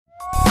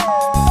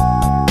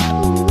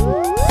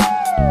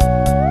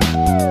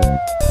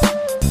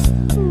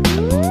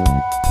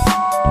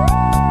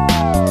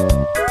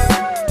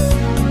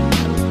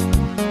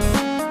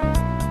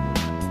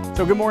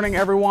So good morning,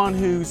 everyone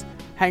who's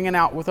hanging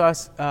out with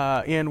us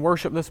in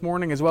worship this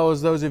morning, as well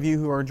as those of you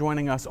who are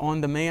joining us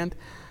on demand.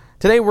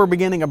 Today we're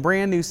beginning a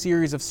brand new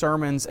series of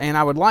sermons, and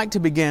I would like to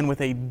begin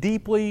with a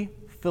deeply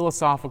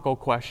philosophical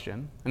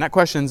question. And that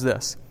question is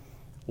this: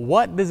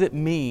 what does it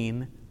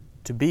mean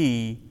to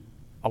be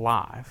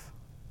alive?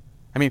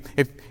 I mean,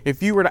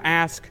 if you were to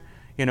ask,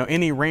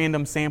 any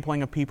random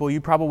sampling of people,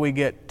 you'd probably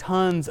get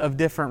tons of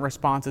different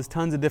responses,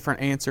 tons of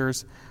different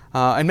answers,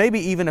 and maybe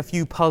even a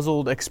few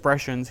puzzled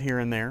expressions here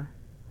and there.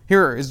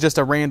 Here is just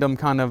a random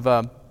kind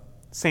of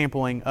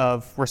sampling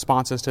of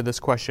responses to this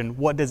question: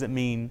 what does it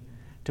mean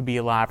to be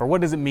alive? Or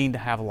what does it mean to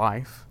have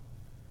life?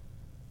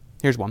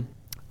 Here's one.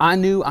 I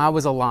knew I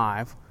was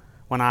alive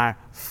when I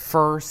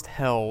first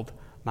held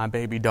my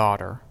baby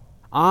daughter.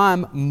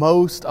 I'm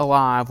most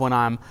alive when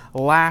I'm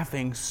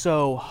laughing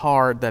so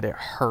hard that it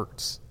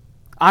hurts.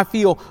 I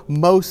feel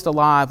most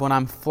alive when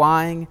I'm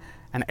flying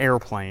an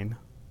airplane.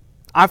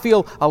 I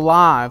feel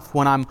alive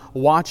when I'm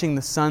watching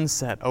the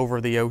sunset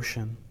over the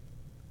ocean.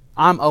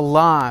 I'm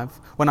alive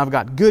when I've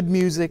got good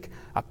music,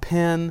 a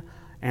pen,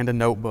 and a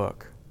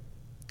notebook.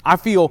 I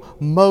feel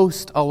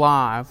most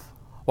alive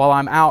while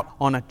I'm out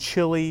on a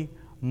chilly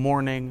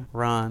morning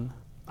run.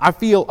 I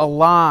feel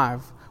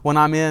alive when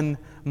I'm in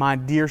my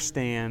deer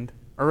stand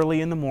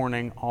early in the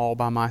morning all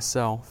by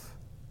myself.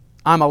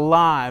 I'm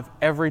alive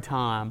every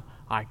time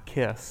I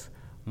kiss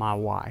my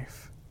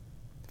wife.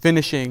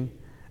 Finishing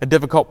a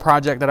difficult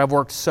project that I've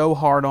worked so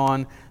hard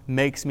on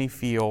makes me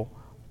feel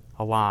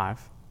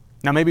alive.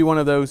 Now, maybe one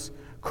of those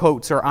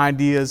quotes or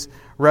ideas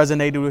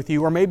resonated with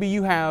you, or maybe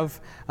you have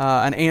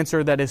an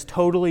answer that is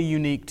totally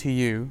unique to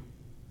you.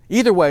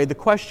 Either way, the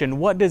question,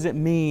 what does it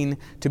mean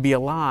to be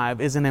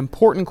alive, is an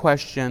important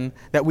question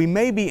that we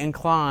may be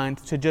inclined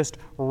to just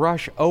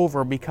rush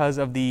over because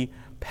of the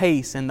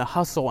pace and the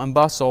hustle and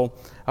bustle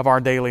of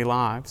our daily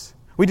lives.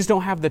 We just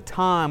don't have the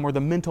time or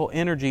the mental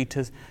energy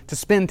to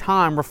spend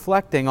time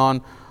reflecting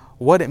on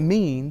what it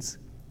means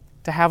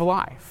to have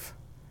life.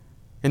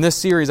 In this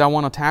series, I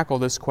want to tackle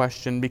this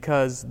question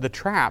because the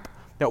trap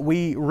that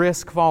we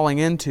risk falling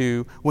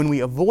into when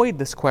we avoid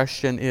this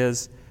question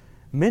is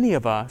many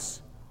of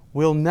us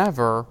will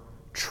never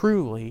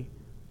truly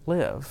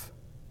live.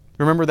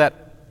 Remember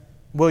that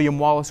William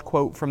Wallace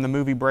quote from the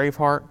movie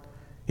Braveheart?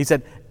 He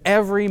said,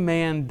 "Every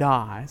man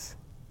dies,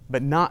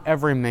 but not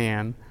every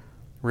man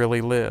really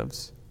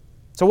lives."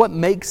 So what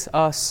makes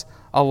us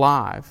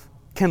alive?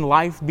 Can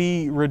life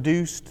be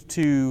reduced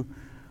to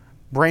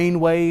brain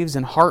waves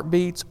and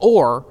heartbeats,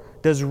 or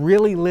does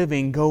really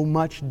living go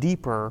much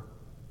deeper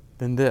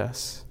than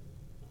this?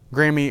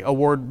 Grammy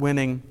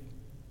award-winning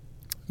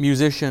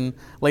musician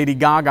Lady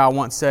Gaga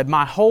once said,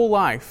 "My whole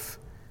life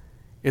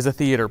is a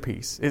theater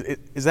piece."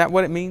 Is that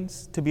what it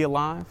means to be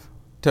alive?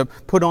 To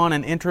put on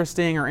an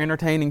interesting or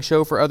entertaining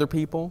show for other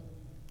people?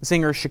 The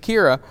singer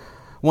Shakira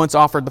once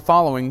offered the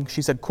following.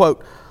 She said,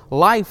 quote,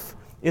 "Life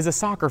is a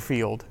soccer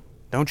field,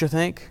 don't you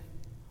think?"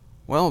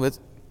 Well, is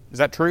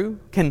that true?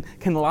 Can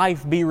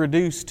life be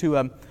reduced to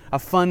a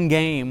fun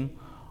game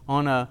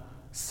on a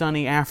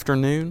sunny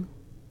afternoon?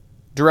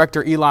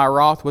 Director Eli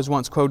Roth was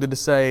once quoted to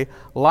say,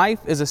 "Life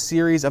is a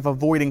series of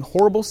avoiding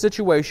horrible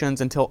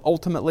situations until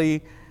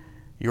ultimately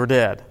you're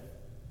dead."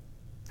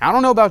 I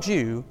don't know about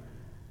you,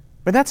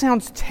 but that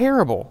sounds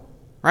terrible,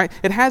 right?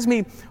 It has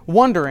me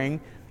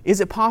wondering,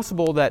 is it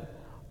possible that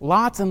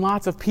lots and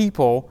lots of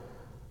people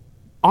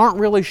aren't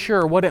really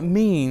sure what it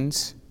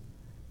means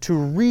to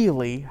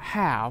really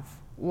have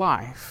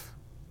life?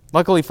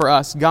 Luckily for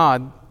us,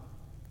 God,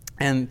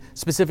 and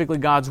specifically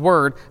God's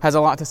Word, has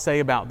a lot to say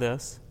about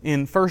this.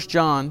 In 1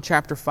 John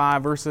chapter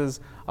 5,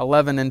 verses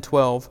 11 and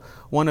 12,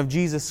 one of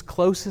Jesus'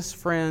 closest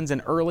friends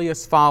and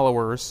earliest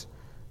followers,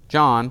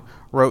 John,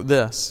 wrote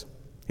this.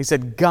 He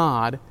said,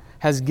 "God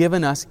has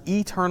given us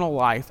eternal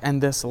life,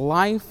 and this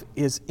life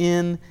is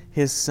in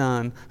His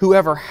Son.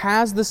 Whoever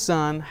has the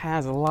Son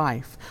has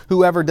life.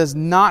 Whoever does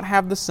not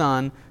have the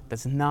Son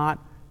does not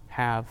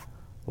have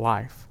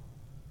life."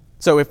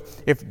 So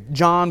if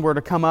John were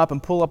to come up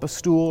and pull up a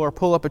stool or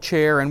pull up a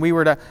chair and we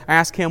were to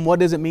ask him, what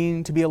does it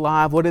mean to be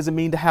alive? What does it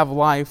mean to have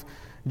life?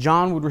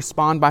 John would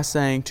respond by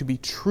saying, to be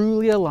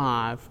truly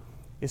alive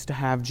is to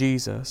have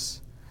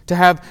Jesus. To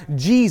have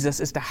Jesus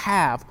is to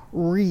have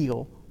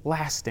real,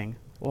 lasting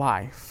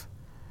life.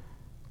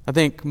 I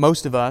think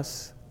most of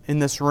us in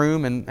this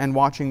room and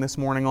watching this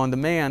morning on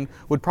demand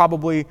would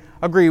probably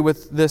agree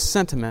with this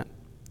sentiment.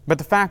 But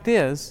the fact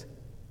is,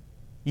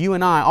 you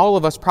and I, all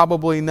of us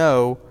probably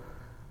know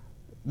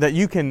that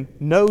you can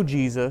know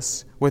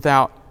Jesus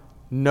without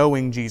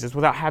knowing Jesus,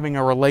 without having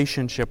a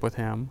relationship with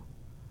Him.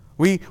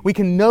 We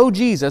can know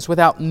Jesus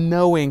without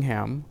knowing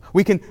Him.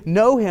 We can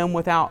know Him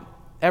without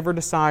ever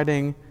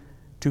deciding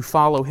to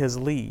follow His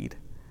lead.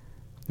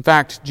 In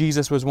fact,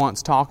 Jesus was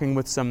once talking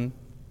with some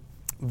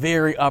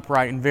very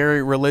upright and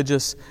very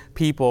religious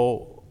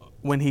people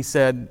when He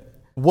said,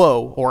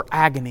 "Woe," or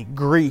agony,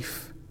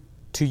 grief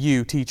to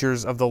you,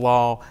 teachers of the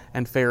law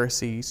and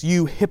Pharisees,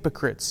 you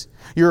hypocrites.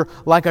 You're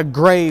like a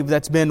grave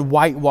that's been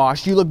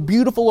whitewashed. You look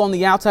beautiful on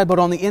the outside, but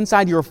on the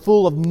inside you're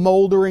full of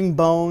moldering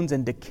bones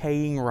and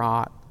decaying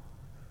rot.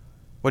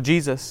 What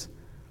Jesus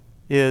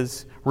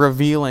is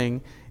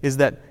revealing is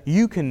that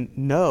you can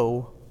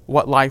know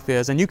what life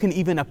is, and you can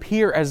even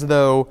appear as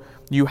though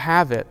you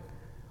have it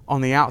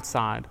on the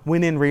outside,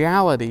 when in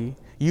reality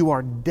you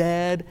are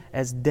dead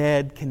as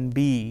dead can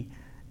be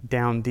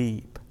down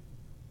deep.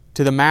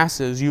 To the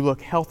masses, you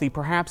look healthy,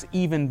 perhaps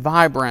even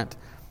vibrant,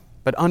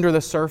 but under the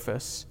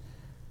surface,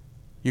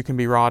 you can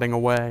be rotting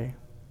away.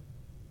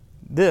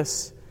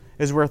 This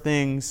is where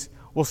things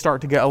will start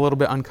to get a little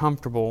bit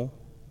uncomfortable.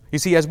 You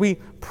see, as we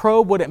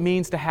probe what it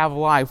means to have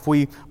life,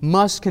 we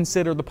must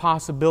consider the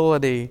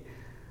possibility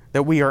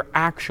that we are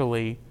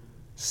actually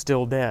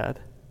still dead.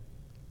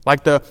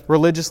 Like the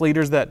religious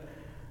leaders that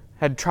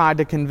had tried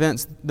to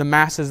convince the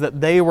masses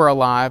that they were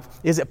alive,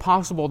 is it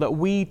possible that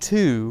we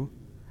too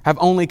have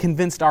only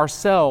convinced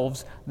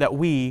ourselves that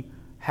we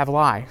have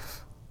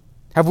life?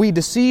 Have we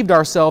deceived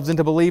ourselves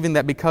into believing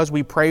that because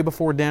we pray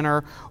before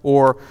dinner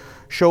or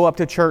show up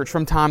to church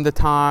from time to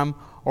time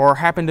or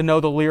happen to know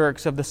the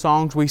lyrics of the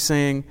songs we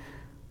sing,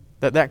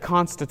 that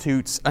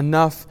constitutes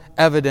enough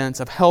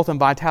evidence of health and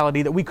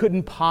vitality that we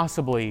couldn't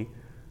possibly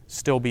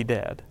still be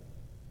dead?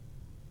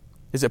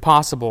 Is it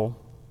possible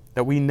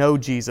that we know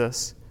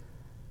Jesus,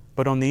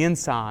 but on the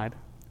inside,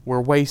 we're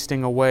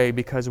wasting away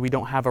because we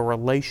don't have a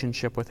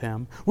relationship with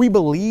Him? We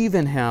believe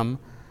in Him,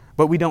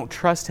 but we don't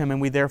trust Him, and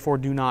we therefore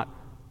do not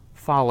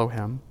follow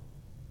Him.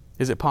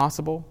 Is it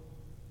possible?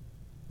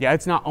 Yeah,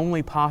 it's not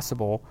only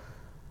possible.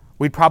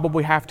 We'd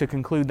probably have to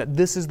conclude that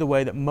this is the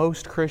way that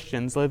most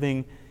Christians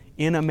living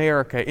in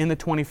America in the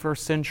 21st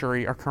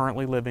century are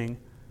currently living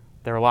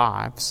their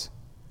lives.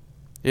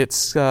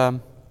 It's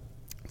a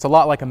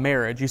lot like a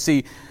marriage. You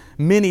see,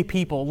 many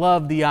people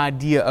love the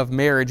idea of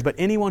marriage, but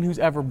anyone who's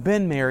ever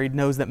been married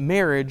knows that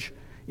marriage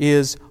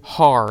is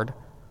hard.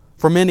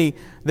 For many,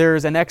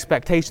 there's an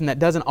expectation that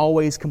doesn't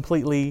always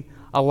completely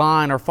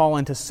align or fall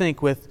into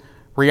sync with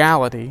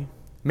reality.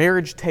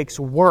 Marriage takes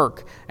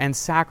work and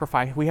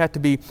sacrifice. We have to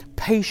be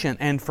patient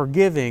and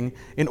forgiving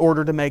in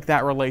order to make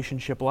that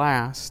relationship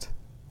last.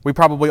 We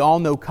probably all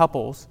know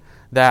couples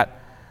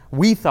that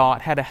we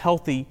thought had a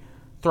healthy,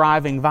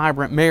 thriving,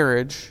 vibrant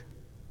marriage,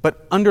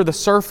 but under the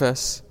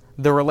surface,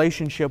 the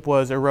relationship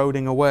was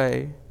eroding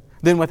away.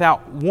 Then,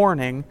 without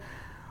warning,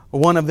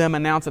 one of them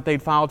announced that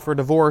they'd filed for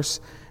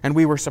divorce, and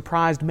we were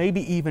surprised,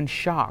 maybe even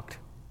shocked,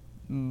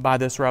 by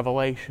this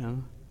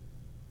revelation.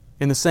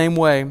 In the same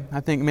way, I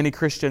think many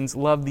Christians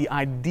love the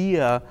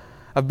idea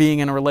of being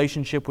in a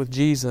relationship with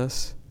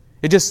Jesus.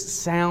 It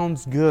just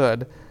sounds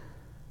good.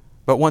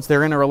 But once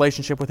they're in a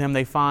relationship with Him,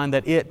 they find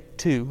that it,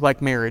 too,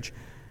 like marriage,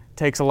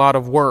 takes a lot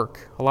of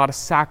work, a lot of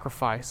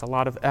sacrifice, a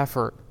lot of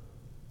effort.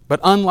 But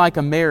unlike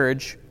a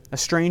marriage,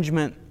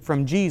 estrangement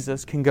from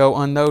Jesus can go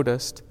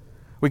unnoticed.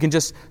 We can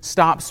just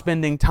stop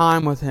spending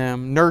time with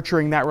Him,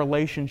 nurturing that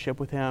relationship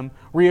with Him,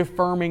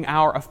 reaffirming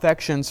our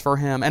affections for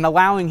Him, and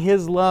allowing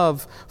His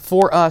love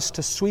for us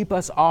to sweep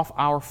us off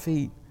our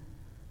feet.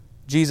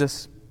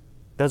 Jesus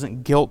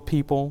doesn't guilt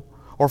people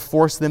or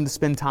force them to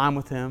spend time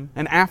with Him.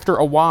 And after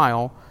a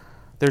while,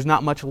 there's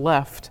not much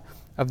left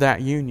of that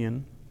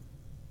union.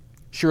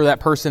 Sure, that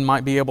person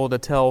might be able to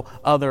tell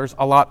others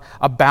a lot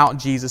about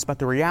Jesus, but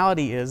the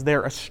reality is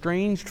they're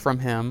estranged from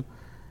Him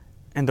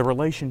and the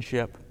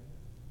relationship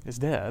is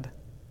dead.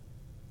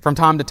 From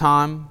time to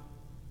time,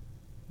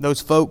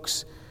 those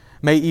folks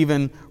may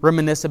even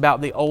reminisce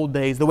about the old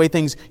days, the way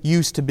things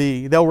used to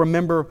be. They'll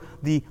remember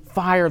the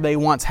fire they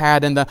once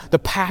had and the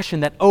passion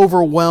that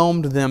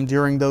overwhelmed them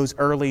during those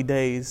early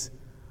days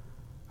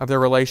of their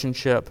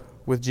relationship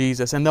with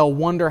Jesus. And they'll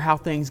wonder how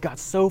things got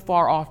so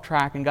far off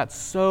track and got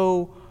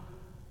so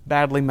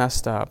badly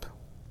messed up.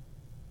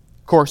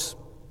 Of course,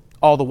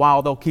 all the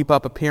while they'll keep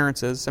up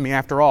appearances. I mean,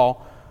 after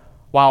all,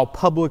 while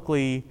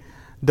publicly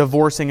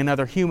divorcing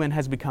another human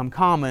has become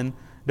common,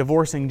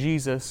 divorcing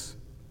Jesus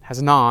has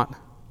not.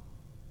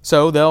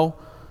 So they'll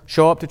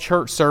show up to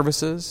church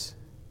services,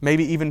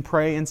 maybe even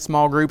pray in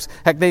small groups.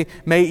 Heck, they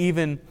may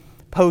even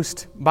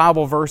post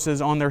Bible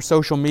verses on their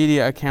social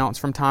media accounts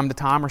from time to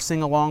time or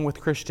sing along with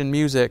Christian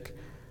music.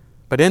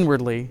 But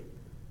inwardly,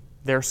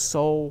 their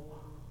soul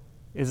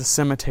is a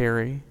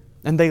cemetery,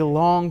 and they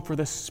long for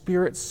the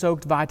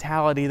Spirit-soaked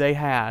vitality they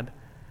had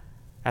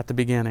at the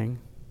beginning.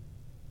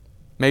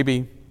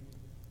 Maybe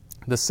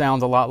this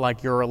sounds a lot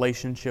like your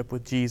relationship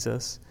with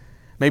Jesus.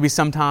 Maybe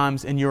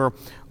sometimes in your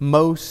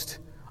most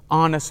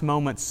honest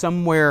moments,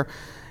 somewhere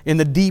in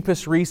the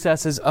deepest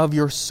recesses of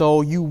your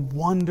soul, you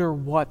wonder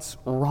what's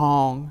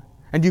wrong,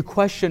 and you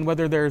question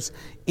whether there's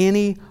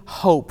any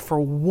hope for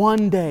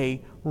one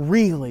day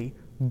really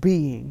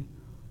being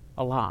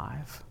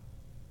alive.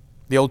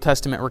 The Old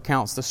Testament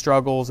recounts the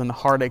struggles and the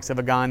heartaches of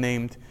a guy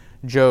named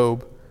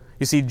Job.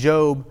 You see,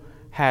 Job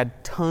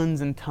had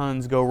tons and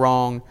tons go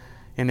wrong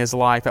in his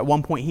life. At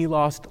one point, he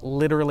lost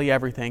literally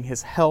everything: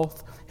 his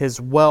health,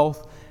 his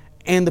wealth,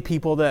 and the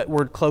people that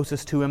were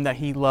closest to him that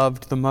he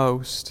loved the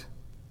most.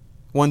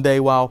 One day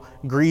while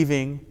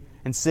grieving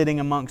and sitting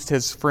amongst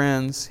his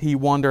friends, he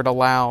wondered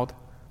aloud,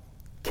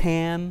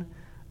 "Can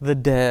the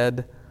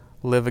dead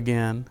live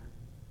again?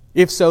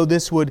 If so,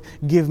 this would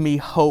give me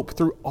hope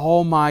through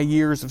all my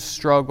years of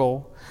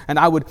struggle, and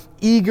I would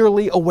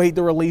eagerly await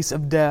the release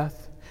of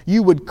death.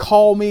 You would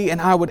call me,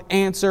 and I would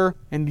answer,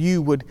 and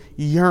you would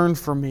yearn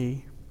for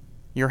me,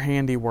 your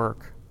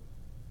handiwork."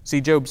 See,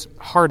 Job's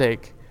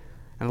heartache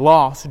and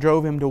loss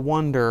drove him to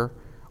wonder,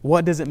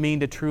 what does it mean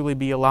to truly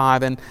be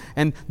alive?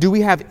 And do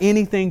we have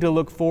anything to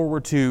look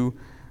forward to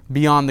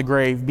beyond the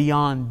grave,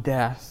 beyond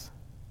death?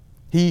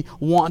 He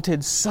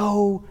wanted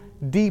so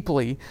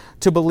deeply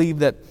to believe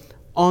that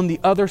on the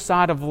other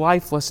side of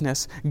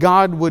lifelessness,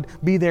 God would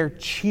be there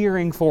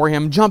cheering for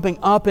him, jumping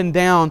up and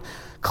down,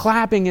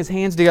 clapping his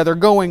hands together,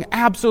 going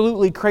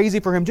absolutely crazy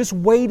for him, just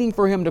waiting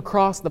for him to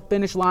cross the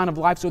finish line of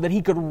life so that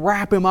he could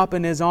wrap him up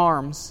in his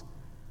arms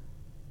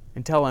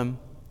and tell him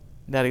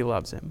that he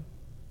loves him.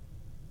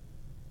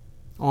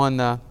 On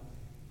the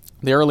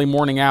early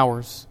morning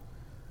hours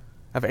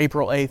of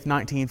April 8th,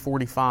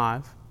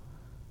 1945,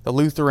 the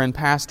Lutheran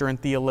pastor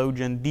and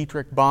theologian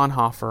Dietrich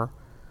Bonhoeffer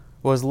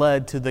was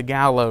led to the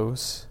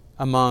gallows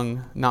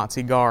among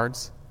Nazi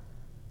guards.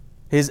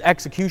 His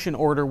execution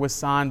order was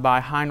signed by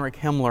Heinrich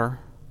Himmler,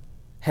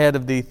 head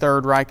of the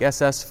Third Reich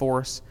SS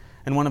force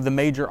and one of the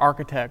major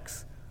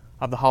architects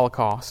of the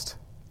Holocaust.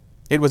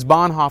 It was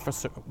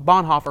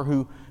Bonhoeffer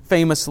who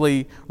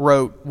famously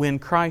wrote, "When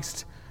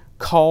Christ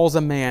calls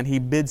a man, he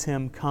bids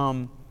him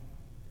come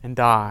and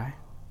die."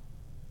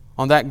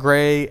 On that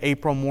gray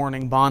April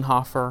morning,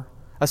 Bonhoeffer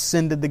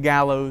ascended the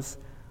gallows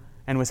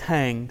and was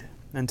hanged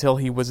until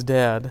he was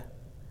dead.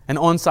 An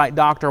on-site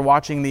doctor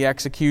watching the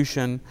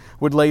execution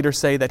would later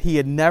say that he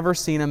had never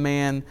seen a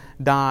man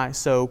die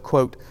so,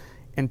 quote,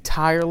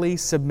 entirely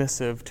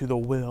submissive to the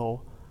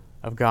will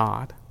of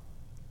God.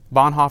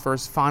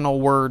 Bonhoeffer's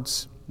final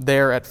words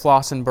there at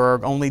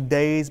Flossenburg, only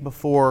days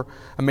before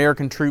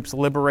American troops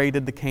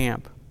liberated the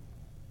camp,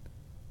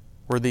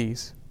 were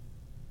these.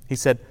 He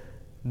said,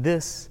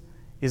 "This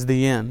is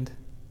the end.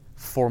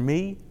 For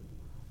me,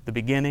 the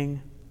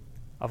beginning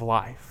of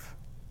life."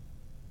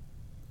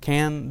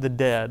 Can the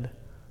dead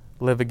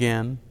live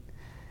again?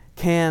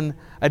 Can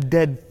a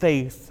dead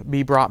faith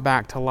be brought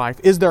back to life?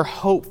 Is there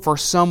hope for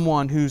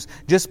someone who's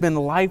just been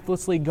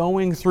lifelessly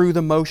going through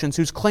the motions,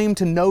 who's claimed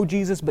to know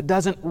Jesus but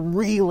doesn't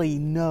really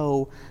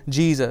know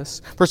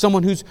Jesus? For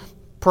someone who's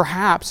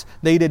perhaps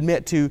they'd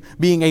admit to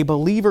being a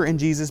believer in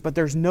Jesus, but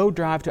there's no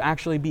drive to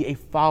actually be a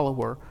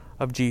follower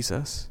of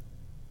Jesus?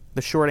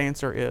 The short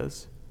answer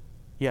is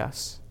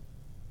yes.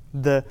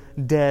 The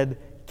dead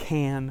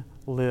can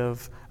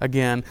live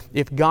again.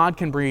 If God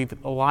can breathe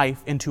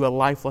life into a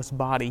lifeless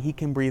body, He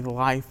can breathe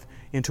life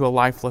into a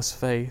lifeless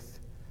faith.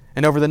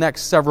 And over the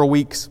next several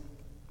weeks,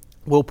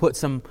 we'll put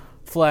some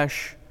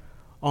flesh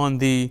on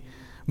the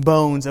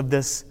bones of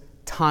this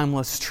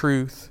timeless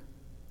truth.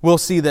 We'll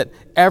see that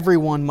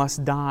everyone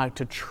must die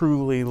to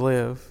truly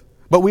live.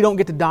 But we don't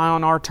get to die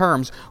on our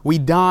terms. We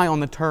die on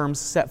the terms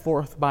set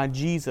forth by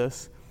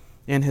Jesus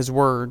in His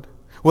Word.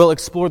 We'll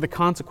explore the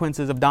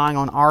consequences of dying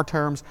on our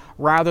terms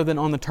rather than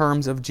on the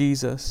terms of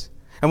Jesus.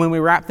 And when we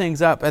wrap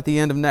things up at the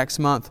end of next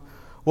month,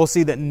 we'll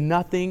see that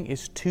nothing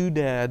is too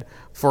dead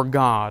for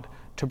God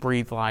to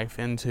breathe life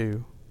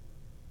into.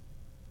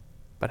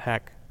 But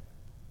heck,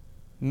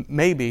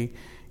 maybe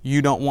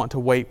you don't want to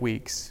wait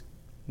weeks.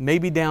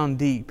 Maybe down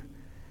deep,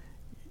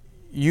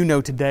 you know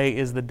today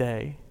is the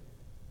day.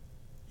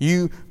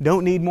 You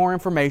don't need more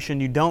information.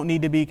 You don't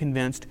need to be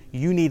convinced.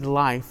 You need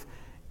life,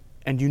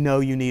 and you know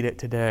you need it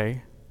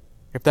today.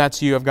 If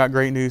that's you, I've got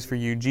great news for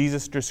you.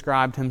 Jesus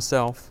described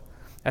Himself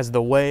as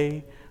the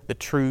way, the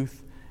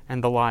truth,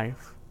 and the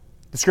life.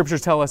 The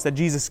Scriptures tell us that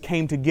Jesus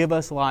came to give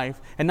us life,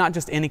 and not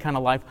just any kind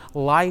of life,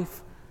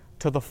 life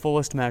to the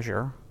fullest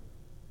measure.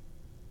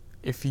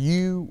 If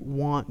you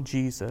want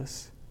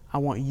Jesus, I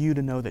want you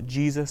to know that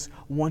Jesus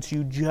wants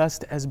you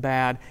just as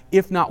bad,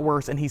 if not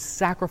worse, and He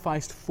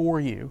sacrificed for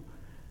you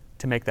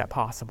to make that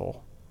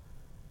possible.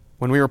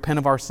 When we repent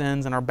of our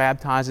sins and are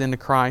baptized into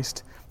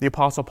Christ, the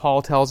Apostle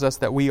Paul tells us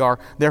that we are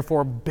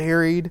therefore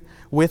buried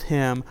with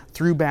Him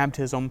through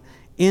baptism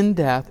in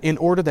death, in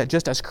order that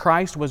just as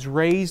Christ was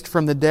raised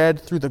from the dead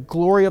through the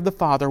glory of the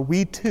Father,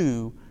 we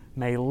too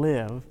may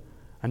live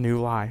a new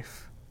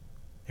life.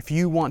 If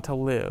you want to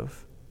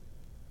live,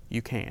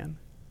 you can.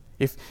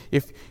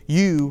 If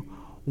you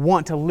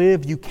want to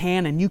live, you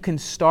can, and you can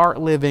start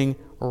living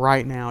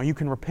right now. You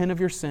can repent of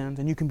your sins,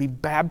 and you can be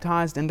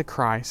baptized into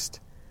Christ,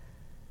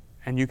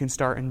 and you can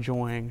start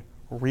enjoying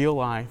real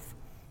life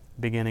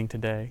beginning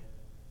today.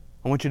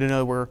 I want you to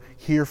know we're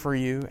here for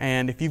you,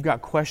 and if you've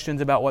got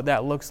questions about what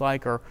that looks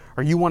like, or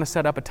you want to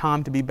set up a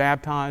time to be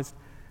baptized,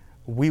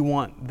 we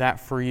want that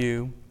for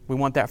you. We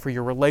want that for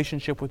your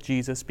relationship with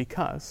Jesus,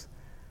 because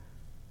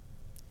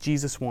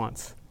Jesus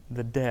wants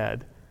the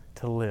dead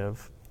to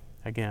live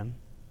again.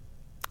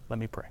 Let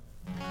me pray.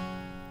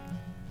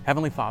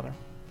 Heavenly Father,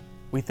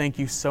 we thank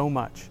You so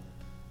much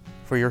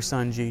for Your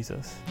Son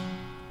Jesus,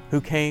 who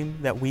came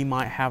that we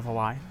might have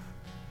life.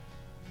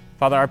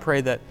 Father, I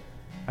pray that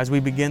as we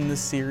begin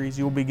this series,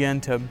 you'll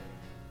begin to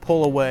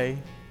pull away,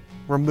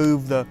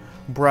 remove the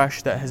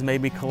brush that has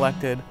maybe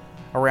collected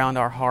around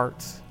our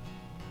hearts.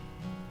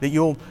 That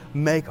you'll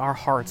make our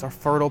hearts a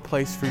fertile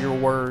place for your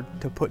word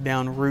to put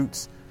down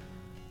roots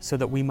so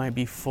that we might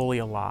be fully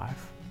alive.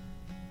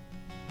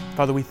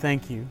 Father, we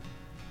thank you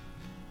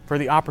for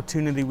the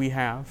opportunity we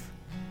have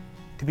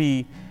to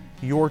be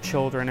your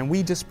children, and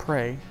we just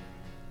pray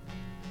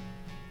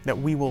that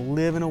we will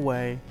live in a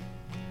way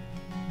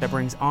that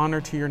brings honor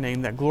to your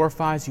name, that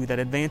glorifies you, that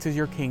advances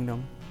your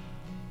kingdom,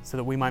 so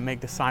that we might make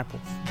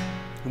disciples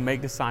who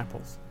make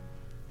disciples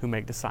who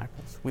make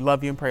disciples. We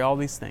love you and pray all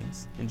these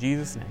things. In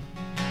Jesus' name,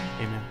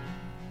 amen.